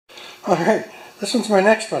Alright, this one's my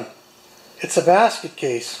next one. It's a basket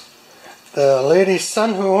case. The lady's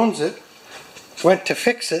son who owns it went to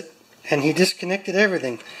fix it and he disconnected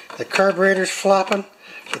everything. The carburetor's flopping,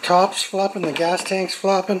 the top's flopping, the gas tank's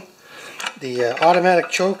flopping, the automatic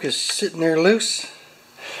choke is sitting there loose,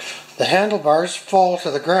 the handlebars fall to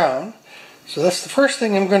the ground. So that's the first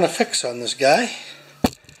thing I'm going to fix on this guy,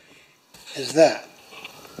 is that.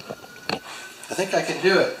 I think I can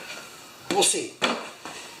do it. We'll see.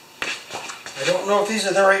 I don't know if these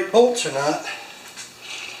are the right bolts or not,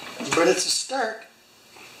 but it's a start.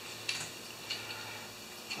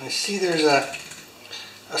 I see there's a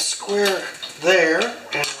square there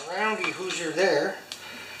and a roundy Hoosier there,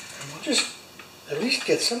 and we'll just at least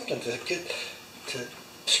get something to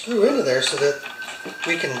screw into there so that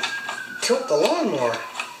we can tilt the lawnmower.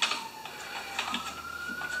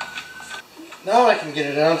 Now I can get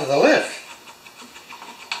it onto the lift.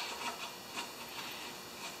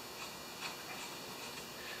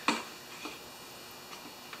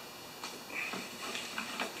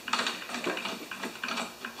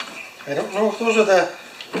 I don't know if those are the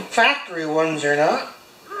factory ones or not.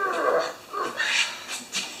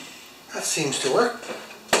 That seems to work.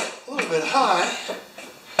 A little bit high.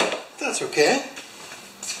 That's okay.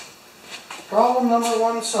 Problem number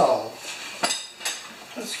one solved.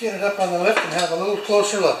 Let's get it up on the lift and have a little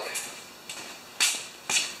closer look.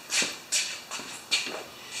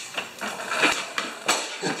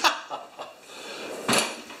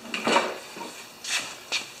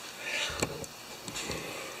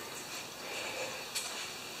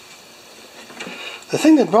 The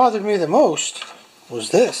thing that bothered me the most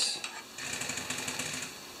was this.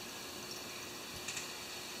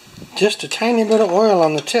 Just a tiny bit of oil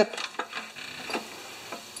on the tip.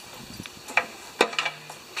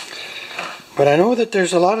 But I know that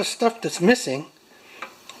there's a lot of stuff that's missing,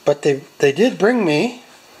 but they did bring me,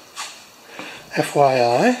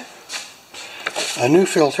 FYI, a new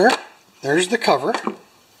filter. There's the cover.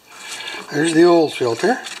 There's the old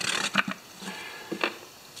filter.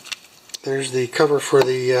 There's the cover for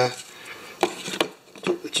the,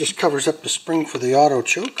 it just covers up the spring for the auto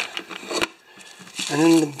choke. And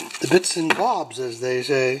then the bits and bobs, as they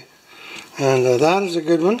say. And that is a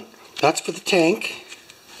good one. That's for the tank.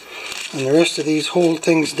 And the rest of these hold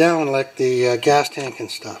things down like the gas tank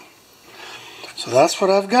and stuff. So that's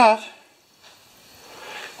what I've got.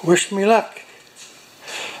 Wish me luck.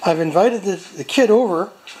 I've invited the kid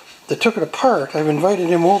over that took it apart. I've invited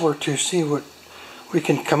him over to see what we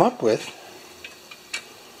can come up with.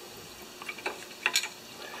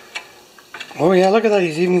 Oh yeah, look at that.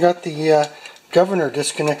 He's even got the governor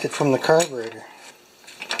disconnected from the carburetor.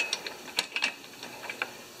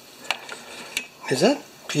 Is that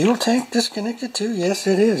fuel tank disconnected too? Yes,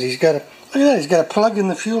 it is. He's got a, look at that, he's got a plug in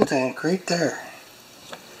the fuel tank right there.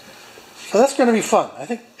 So that's going to be fun. I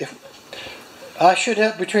think if I should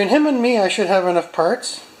have, between him and me, I should have enough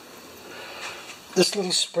parts. This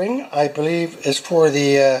little spring, I believe, is for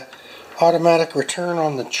the automatic return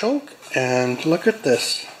on the choke. And look at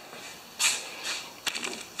this.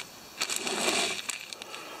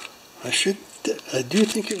 I do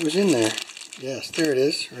think it was in there. Yes, there it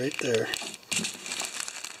is, right there.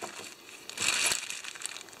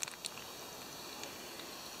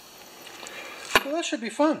 Well, that should be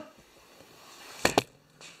fun.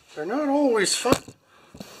 They're not always fun.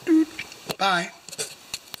 Bye.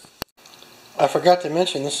 I forgot to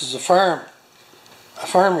mention this is a farm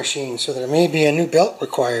machine, so there may be a new belt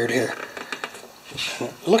required here. And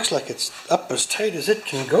it looks like it's up as tight as it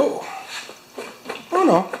can go. Oh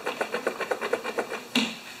no.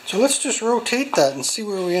 So let's just rotate that and see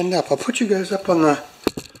where we end up. I'll put you guys up on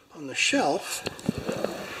the shelf,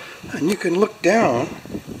 and you can look down.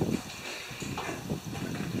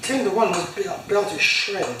 10 to 1, this belt is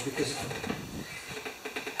shredded because it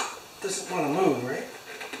doesn't want to move, right?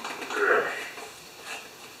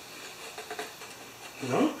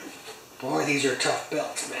 No? Boy, these are tough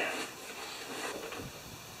belts, man.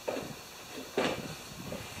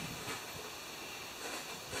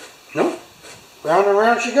 Nope. Round and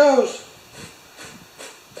round she goes.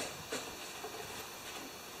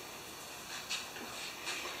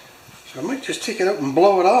 So I might just take it up and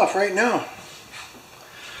blow it off right now.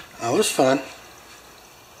 That was fun.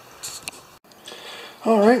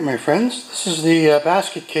 Alright, my friends, this is the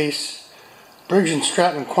basket case Briggs &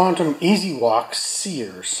 Stratton Quantum Easy Walk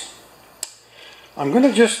Sears. I'm going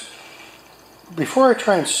to just, before I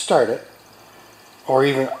try and start it, or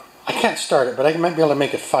even, I can't start it, but I might be able to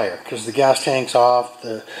make it fire because the gas tank's off,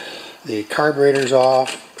 the carburetor's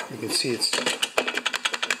off. You can see it's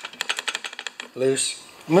loose.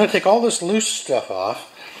 I'm going to take all this loose stuff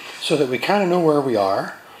off so that we kind of know where we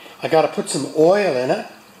are. I got to put some oil in it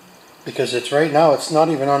because it's right now it's not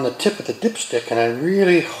even on the tip of the dipstick, and I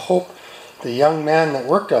really hope the young man that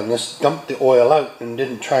worked on this dumped the oil out and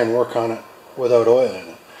didn't try and work on it without oil in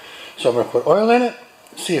it. So I'm going to put oil in it,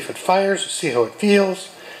 see if it fires, see how it feels,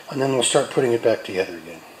 and then we'll start putting it back together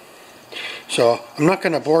again. So I'm not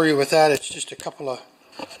going to bore you with that. It's just a couple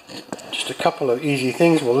of easy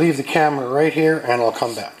things. We'll leave the camera right here and I'll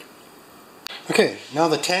come back. Okay, now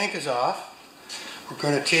the tank is off. We're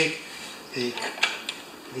going to take the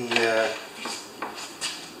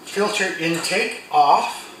filter intake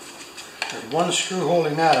off. There's one screw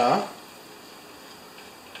holding that on.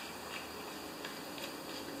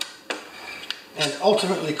 And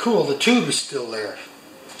ultimately cool, the tube is still there.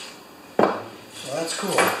 So that's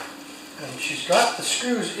cool. And she's got the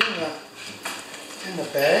screws in the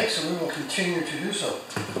bag, so we will continue to do so.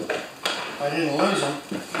 If I didn't lose them,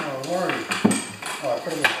 no worry. Oh, I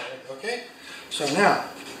put them in the bag. Okay? So now,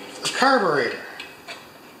 the carburetor.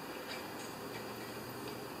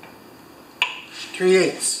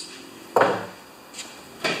 3/8.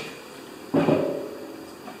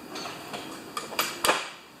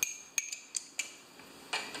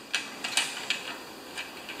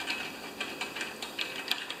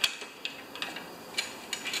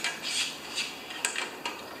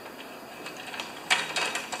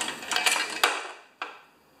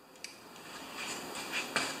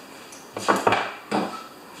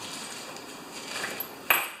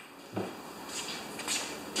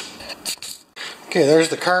 Okay, there's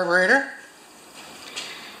the carburetor.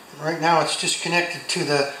 Right now it's just connected to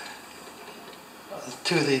the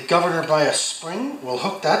governor by a spring. We'll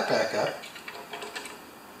hook that back up.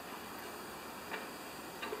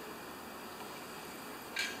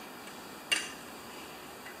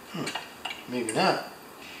 Maybe not.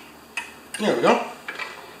 There we go.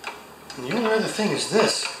 And the only other thing is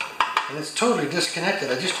this, and it's totally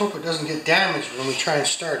disconnected. I just hope it doesn't get damaged when we try and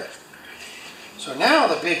start it. So now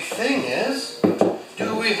the big thing is,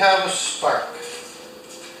 do we have a spark?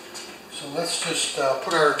 So let's just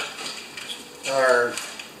put our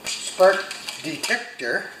spark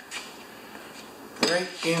detector right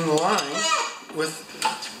in line with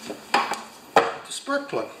the spark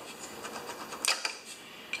plug.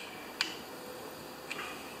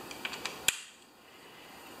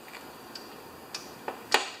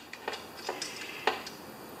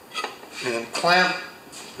 And clamp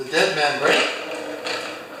the dead man brake.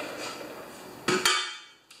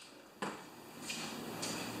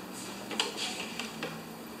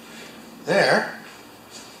 There.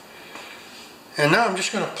 And now I'm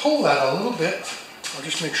just going to pull that a little bit. I'll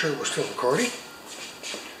just make sure we're still recording.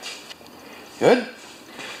 Good.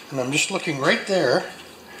 And I'm just looking right there.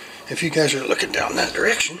 If you guys are looking down that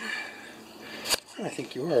direction, I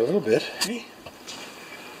think you are a little bit. Hey?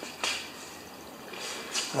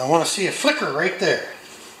 And I want to see a flicker right there.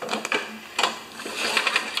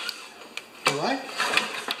 Do I?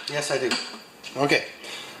 Yes, I do. Okay.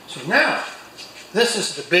 So now, this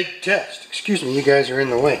is the big test. Excuse me, you guys are in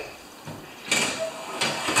the way.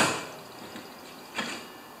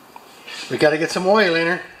 We got to get some oil in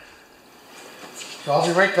her. So I'll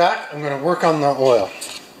be right back. I'm going to work on the oil.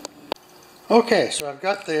 Okay, so I've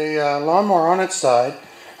got the lawnmower on its side,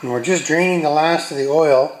 and we're just draining the last of the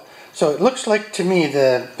oil. So it looks like to me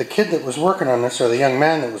the kid that was working on this, or the young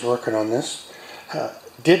man that was working on this,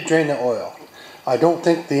 did drain the oil. I don't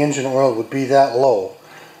think the engine oil would be that low.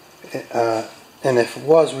 And if it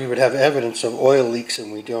was, we would have evidence of oil leaks,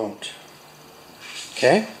 and we don't.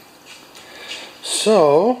 Okay?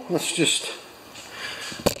 So, let's just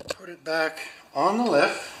put it back on the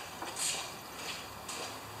lift.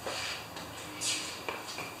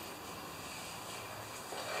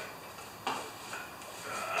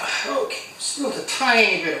 Okay, still a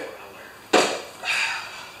tiny bit of oil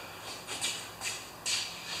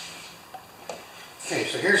there. Okay,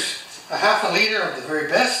 so here's a ½ liter of the very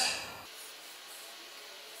best.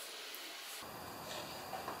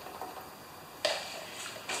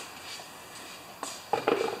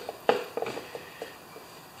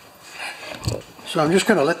 So I'm just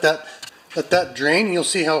going to let that drain. You'll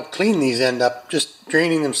see how clean these end up, just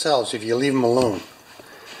draining themselves if you leave them alone.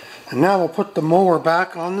 And now we'll put the mower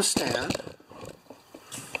back on the stand.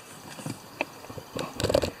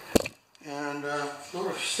 And go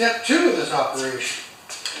to step 2 of this operation.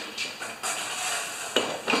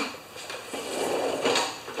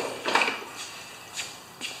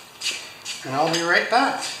 And I'll be right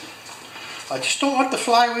back. I just don't want the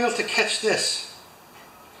flywheel to catch this.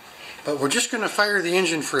 But we're just going to fire the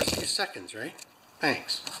engine for a few seconds, right?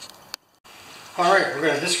 Thanks. Alright, we're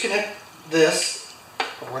going to disconnect this.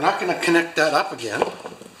 But we're not going to connect that up again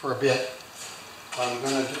for a bit. I'm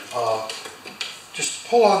going to just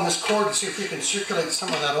pull on this cord to see if we can circulate some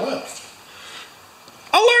of that oil.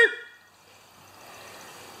 Alert!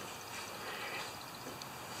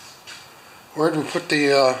 Where do we put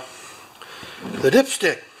the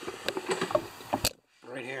dipstick?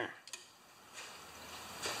 Right here.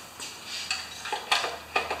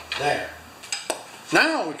 There.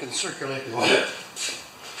 Now we can circulate the oil.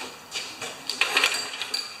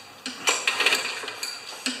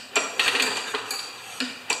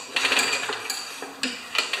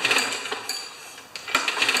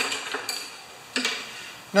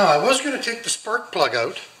 Now I was going to take the spark plug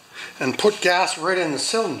out and put gas right in the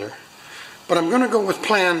cylinder, but I'm going to go with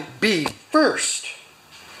plan B first.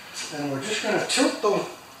 And we're just going to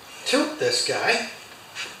tilt this guy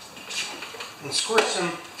and squirt some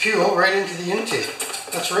fuel right into the intake.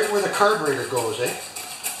 That's right where the carburetor goes, eh?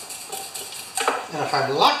 And if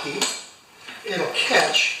I'm lucky, it'll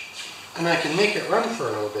catch and I can make it run for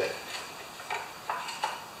a little bit.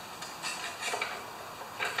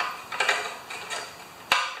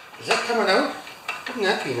 Is that coming out? Wouldn't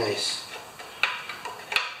that be nice?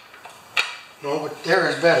 No, but there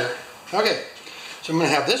is better. Okay, so I'm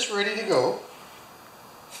going to have this ready to go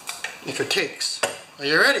if it takes. Are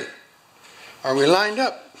you ready? Are we lined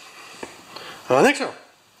up? I think so.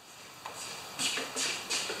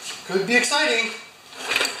 Could be exciting.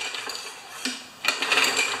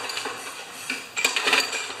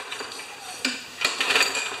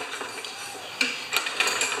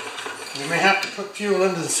 You may have to put fuel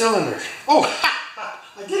into the cylinder. Oh,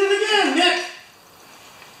 I did it again, Nick.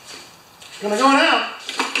 It's gonna go now.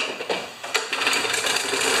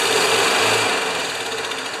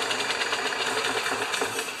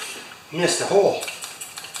 Missed a hole.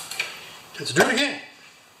 Let's do it again.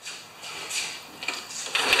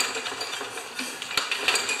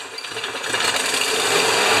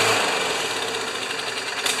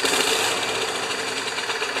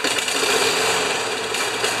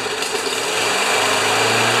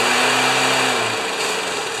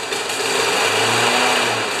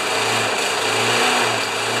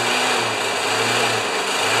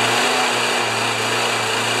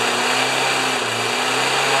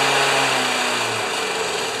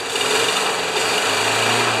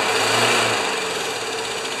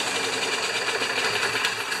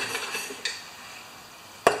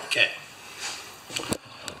 Okay.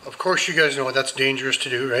 Of course you guys know that's dangerous to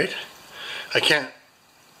do, right? I can't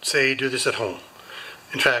say do this at home.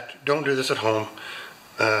 In fact, don't do this at home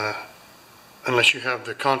unless you have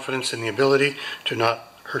the confidence and the ability to not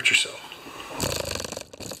hurt yourself.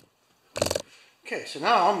 Okay, so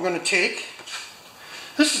now I'm going to take,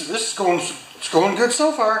 this is going good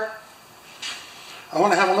so far. I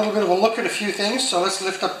want to have a little bit of a look at a few things, so let's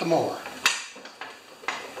lift up the mower.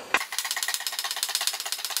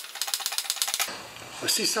 I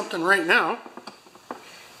see something right now.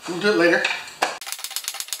 We'll do it later.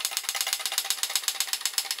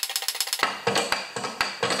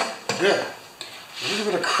 Good. A little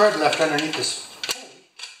bit of crud left underneath this pulley.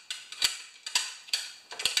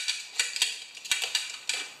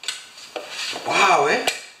 Wow,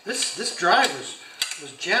 this drive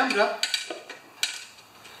was jammed up.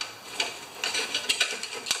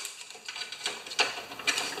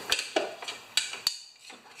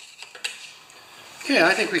 Okay,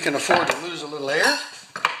 I think we can afford to lose a little air,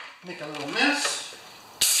 make a little mess.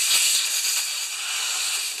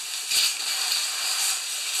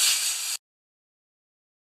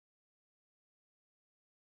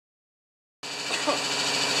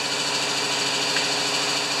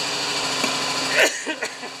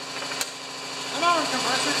 Come on,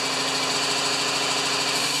 compressor.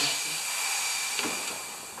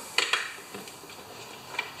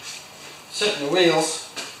 Setting the wheels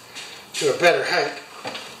to a better height.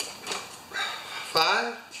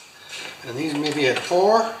 5, and these maybe at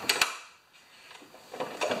 4.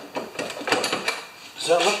 Does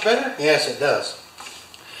that look better? Yes, it does.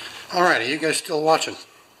 Alrighty, you guys still watching?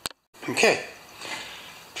 Okay.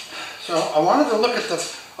 So I wanted to look at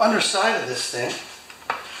the underside of this thing.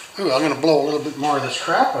 Ooh, I'm going to blow a little bit more of this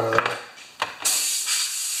crap out of there.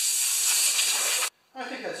 I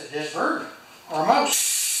think that's a dead bird or a mouse.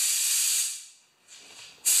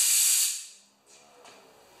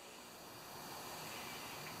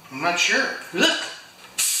 I'm not sure. Look!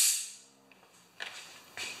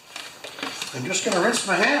 I'm just going to rinse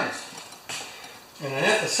my hands in an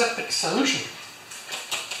antiseptic solution.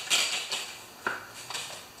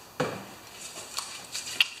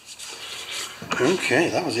 Okay,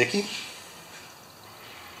 that was icky.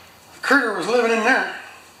 The critter was living in there.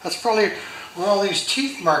 That's probably where all these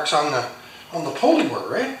teeth marks on the pulley were,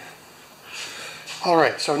 right?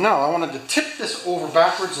 Alright, so now I wanted to tip this over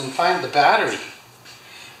backwards and find the battery.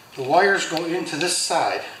 The wires go into this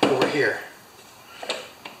side over here.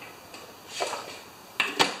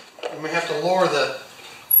 And we have to lower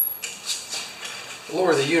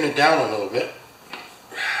the unit down a little bit.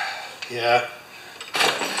 Yeah.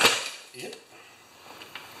 Yep.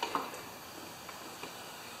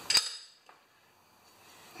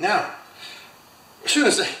 Now, as soon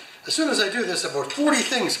as I do this, about 40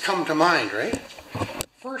 things come to mind, right?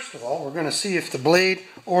 First of all, we're going to see if the blade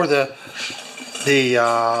or the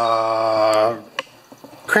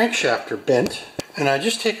crankshaft are bent. And I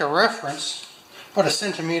just take a reference, about 1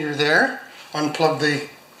 centimeter there, unplug the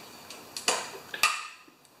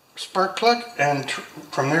spark plug, and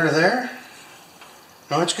from there to there.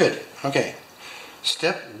 No, it's good. Okay.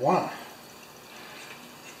 Step 1.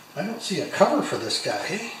 I don't see a cover for this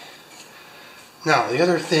guy. Now, the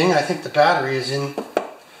other thing, I think the battery is in.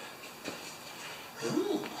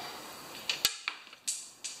 Ooh.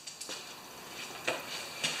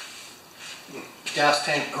 Gas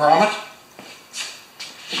tank grommet.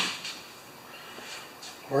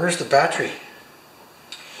 Where's the battery?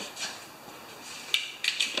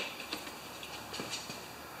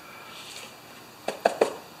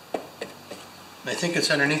 I think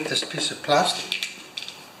it's underneath this piece of plastic.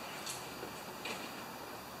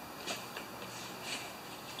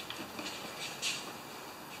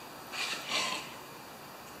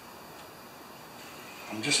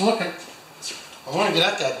 I'm just looking. I want to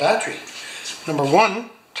get at that battery. Number 1,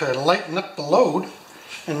 to lighten up the load,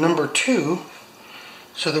 and number 2,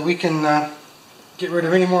 so that we can get rid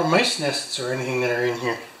of any more mice nests or anything that are in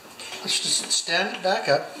here. Let's just stand it back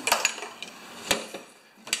up.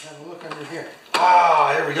 Let's have a look under here.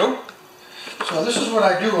 Ah, there we go. So this is what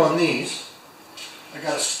I do on these. I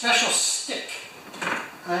got a special stick.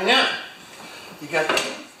 I know. You got.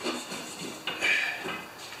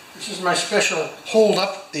 This is my special hold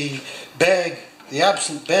up the bag, the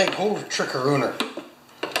absent bag holder trickerooner.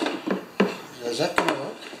 Is that going to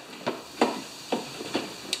work?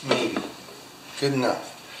 Maybe. Good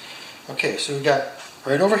enough. Okay, so we got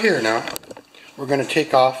right over here now. We're going to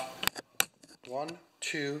take off 1,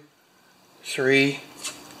 2, 3,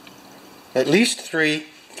 at least 3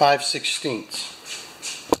 5/16.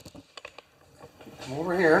 Come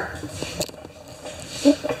over here,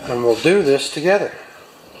 and we'll do this together.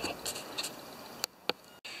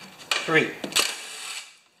 3.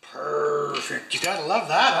 Perfect. You gotta love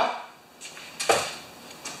that, huh?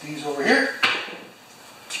 These over here.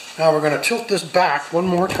 Now we're gonna tilt this back one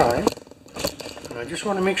more time. And I just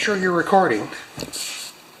want to make sure you're recording.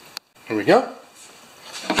 Here we go.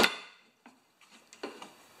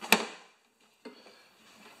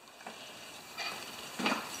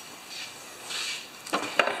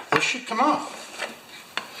 This should come off.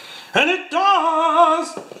 And it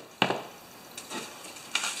does!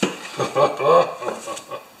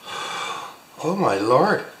 Oh my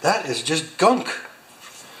lord, that is just gunk.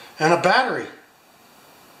 And a battery.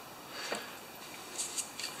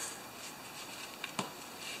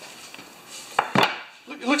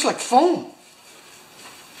 Look, it looks like foam.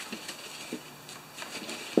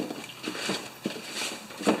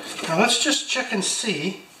 Now let's just check and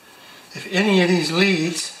see if any of these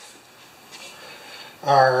leads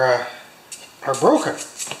are broken.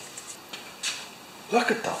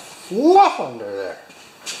 Look at the fluff under there.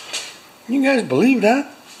 You guys believe that?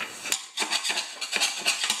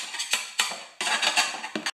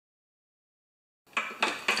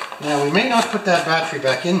 Now we may not put that battery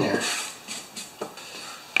back in there.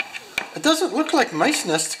 It doesn't look like mice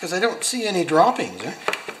nests because I don't see any droppings. Eh?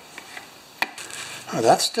 Oh,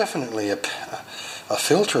 that's definitely a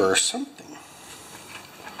filter or something.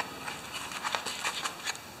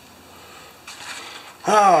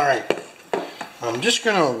 Alright, I'm just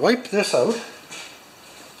going to wipe this out.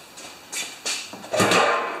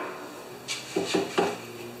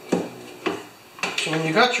 So when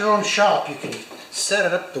you got your own shop, you can set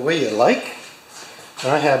it up the way you like.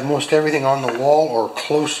 And I have most everything on the wall or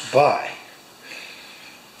close by.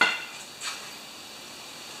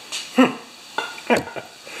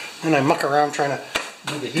 And I muck around trying to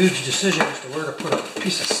make a huge decision as to where to put a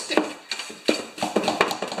piece of stick.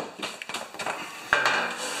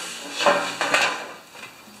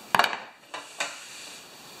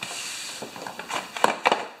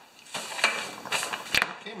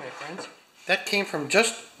 Okay, my friends, that came from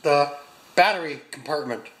just the battery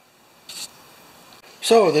compartment.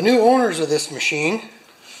 So the new owners of this machine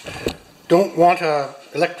don't want an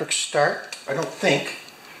electric start, I don't think.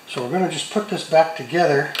 So we're going to just put this back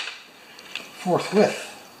together forthwith.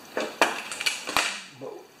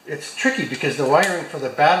 it's tricky because the wiring for the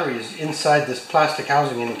battery is inside this plastic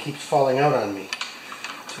housing and it keeps falling out on me.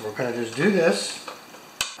 So we're going to just do this.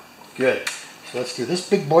 Good. So let's do this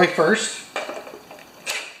big boy first.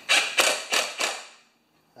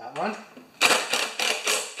 That one.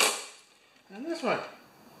 And this one.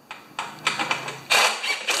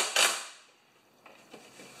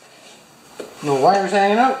 No wires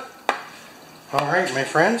hanging out. Alright, my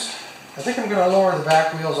friends. I think I'm going to lower the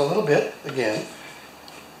back wheels a little bit again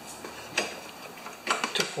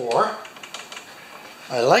to 4.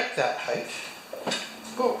 I like that height.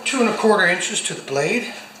 About 2 1/4 inches to the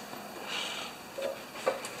blade.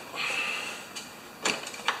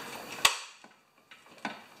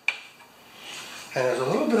 And there's a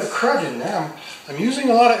little bit of crud in there. I'm using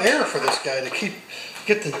a lot of air for this guy to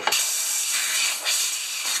get the...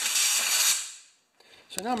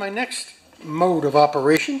 So now my next mode of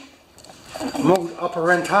operation, mode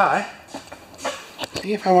operandi.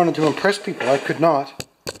 See, if I wanted to impress people, I could not.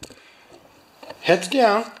 Heads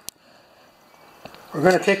down. We're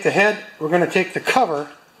going to take the head, we're going to take the cover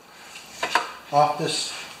off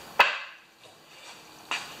this.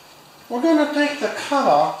 We're going to take the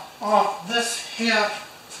cover off this here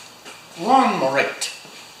lawnmower,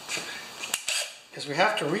 because we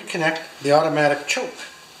have to reconnect the automatic choke.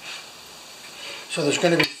 So there's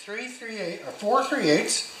going to be 4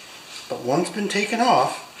 3/8, but one's been taken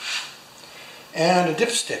off, and a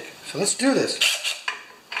dipstick. So let's do this.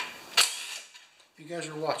 You guys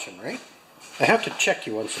are watching, right? I have to check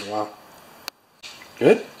you once in a while.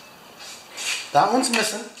 Good. That one's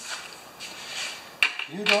missing.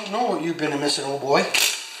 You don't know what you've been missing, old boy.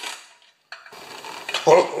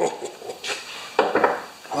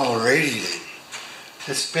 Alrighty then.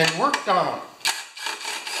 It's been worked on.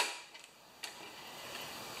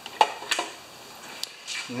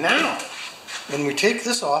 Now, when we take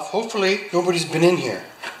this off, hopefully nobody's been in here.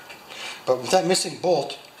 But with that missing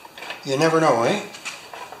bolt, you never know, eh?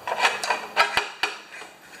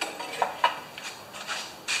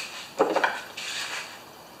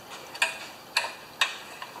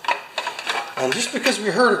 And just because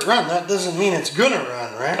we heard it run, that doesn't mean it's gonna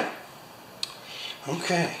run, right?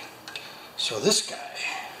 Okay, so this guy.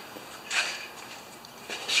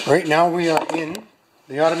 Right now we are in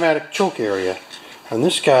the automatic choke area. And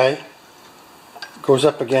this guy goes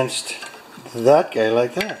up against that guy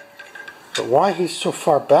like that. But why he's so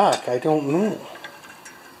far back, I don't know.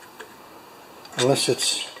 Unless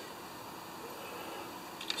it's...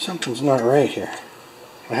 something's not right here.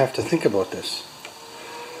 I have to think about this.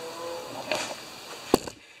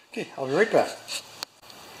 Okay, I'll be right back.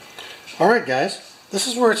 Alright guys, this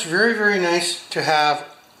is where it's very, very nice to have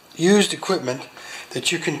used equipment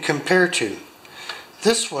that you can compare to.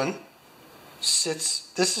 This one sits,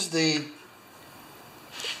 this is the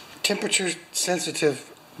temperature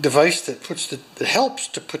sensitive device that helps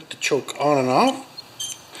to put the choke on and off.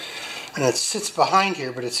 And it sits behind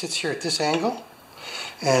here, but it sits here at this angle.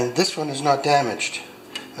 And this one is not damaged.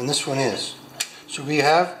 And this one is. So we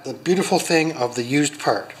have the beautiful thing of the used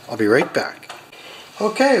part. I'll be right back.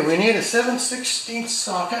 Okay, we need a 7/16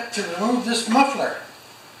 socket to remove this muffler,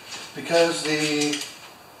 because the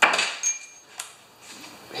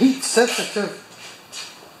heat sensitive,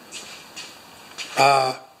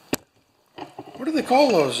 what do they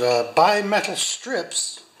call those, bimetal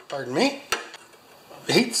strips, pardon me,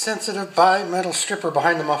 the heat sensitive bimetal stripper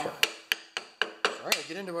behind the muffler. Sorry, I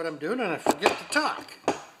get into what I'm doing and I forget to talk.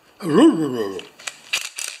 Okay,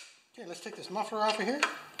 let's take this muffler off of here.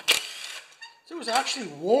 So it was actually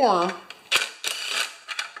warm.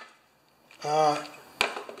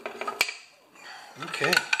 Okay.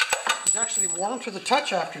 It was actually warm to the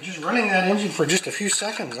touch after just running that engine for just a few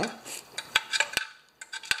seconds, huh?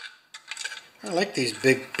 I like these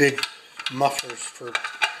big mufflers for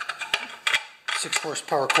 6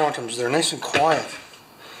 horsepower Quantums. They're nice and quiet.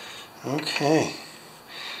 Okay.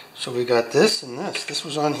 So we got this and this. This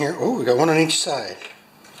was on here. Oh, we got one on each side.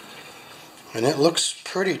 And it looks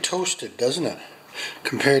pretty toasted, doesn't it?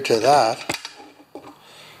 Compared to that.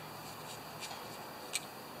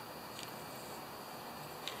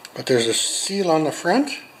 But there's a seal on the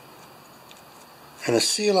front and a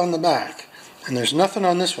seal on the back. And there's nothing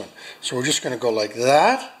on this one. So we're just going to go like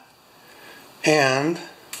that and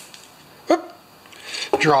whoop,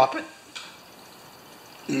 drop it.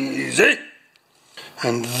 Easy.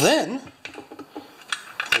 And then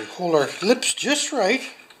we hold our lips just right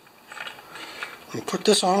and put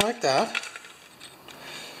this on like that.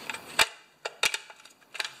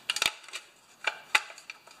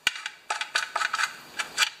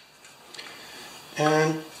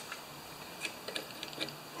 And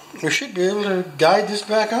we should be able to guide this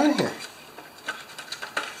back on here.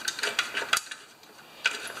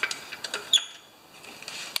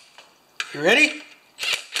 ready?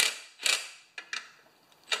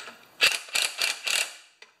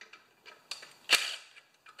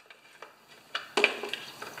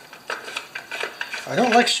 I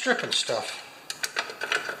don't like stripping stuff.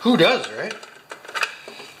 Who does, right?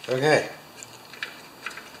 Okay.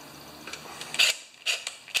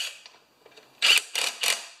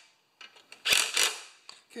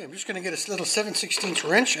 Okay, I'm just going to get a little 7/16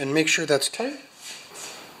 wrench and make sure that's tight.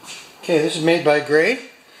 Okay, this is made by Gray.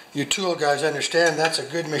 You tool guys understand that's a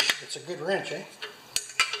good it's a good wrench, eh?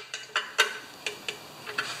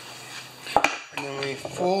 And then we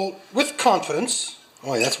fold with confidence.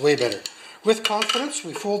 Oh, that's way better. With confidence,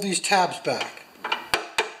 we fold these tabs back.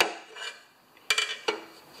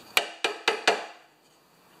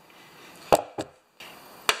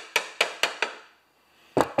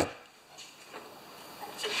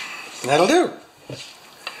 That'll do.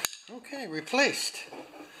 Okay, replaced.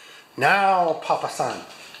 Now, Papa-san.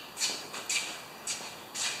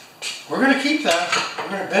 We're going to keep that. We're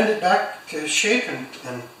going to bend it back to shape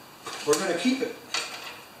and we're going to keep it.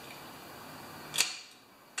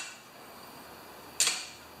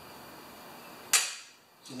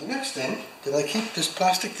 So the next thing, did I keep this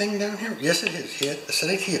plastic thing down here? Yes, it is. Yes, it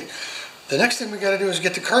is here. The next thing we got to do is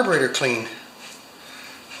get the carburetor clean.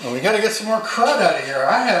 And we got to get some more crud out of here.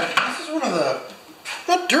 This is one of the,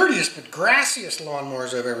 not dirtiest, but grassiest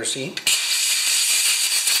lawnmowers I've ever seen.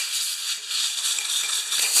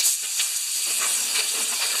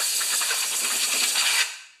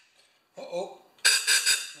 Uh-oh.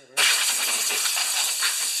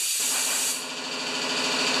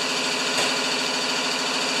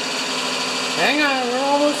 Hang on, we're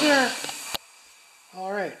almost there.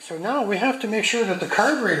 Alright, so now we have to make sure that the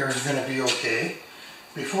carburetor is going to be okay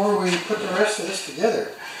before we put the rest of this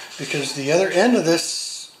together, because the other end of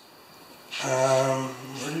this, where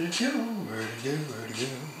did it go? Where did it go? Where did it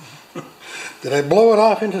go? Did I blow it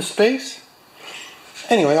off into space?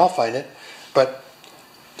 Anyway, I'll find it. But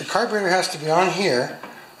the carburetor has to be on here,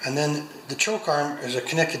 and then the choke arm is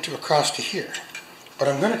connected to across to here. But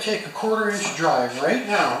I'm going to take a 1/4 inch drive right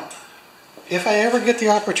now. If I ever get the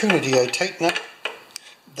opportunity, I tighten up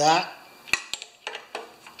that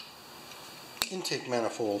intake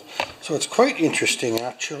manifold. So it's quite interesting,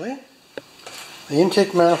 actually. The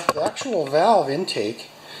intake manifold, the actual valve intake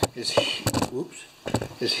is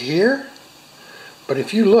here, but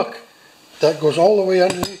if you look, that goes all the way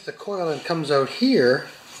underneath the coil and comes out here,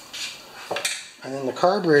 and then the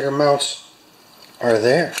carburetor mounts are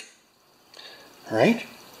there. Right?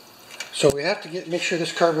 So we have to make sure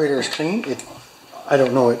this carburetor is clean. I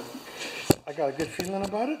don't know it. I got a good feeling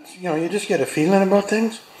about it. You know, you just get a feeling about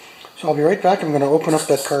things. So I'll be right back. I'm going to open up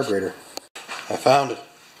that carburetor. I found it.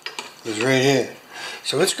 It was right here.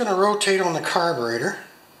 So it's going to rotate on the carburetor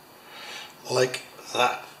like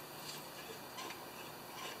that.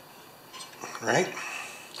 Right?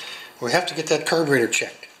 We have to get that carburetor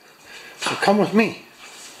checked. So come with me.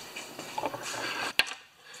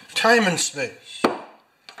 Time and space.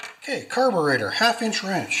 Okay, carburetor, 1/2 inch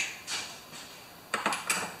wrench.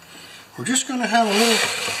 We're just going to have a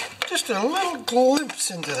little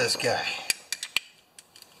glimpse into this guy.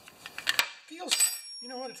 You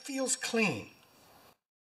know what, it feels clean.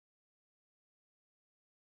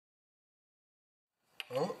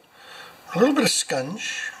 Oh, a little bit of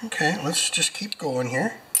scunge. Okay, let's just keep going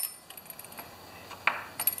here.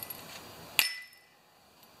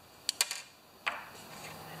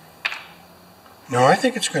 No, I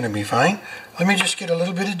think it's going to be fine. Let me just get a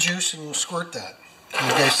little bit of juice and we'll squirt that. Can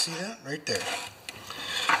you guys see that? Right there.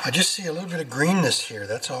 I just see a little bit of greenness here.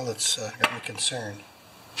 That's all that's got me concerned.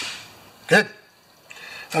 Good.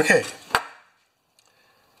 Okay.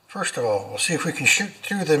 First of all, we'll see if we can shoot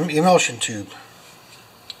through the emulsion tube.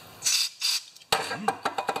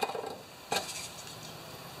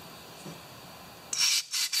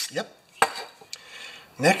 Yep.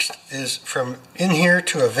 Next is from in here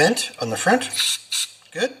to a vent on the front.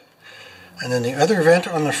 Good. And then the other vent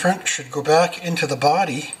on the front should go back into the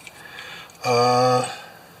body.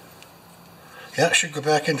 Yeah, it should go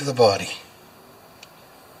back into the body.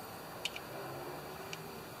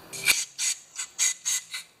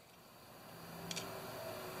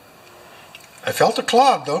 I felt a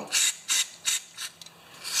clog though.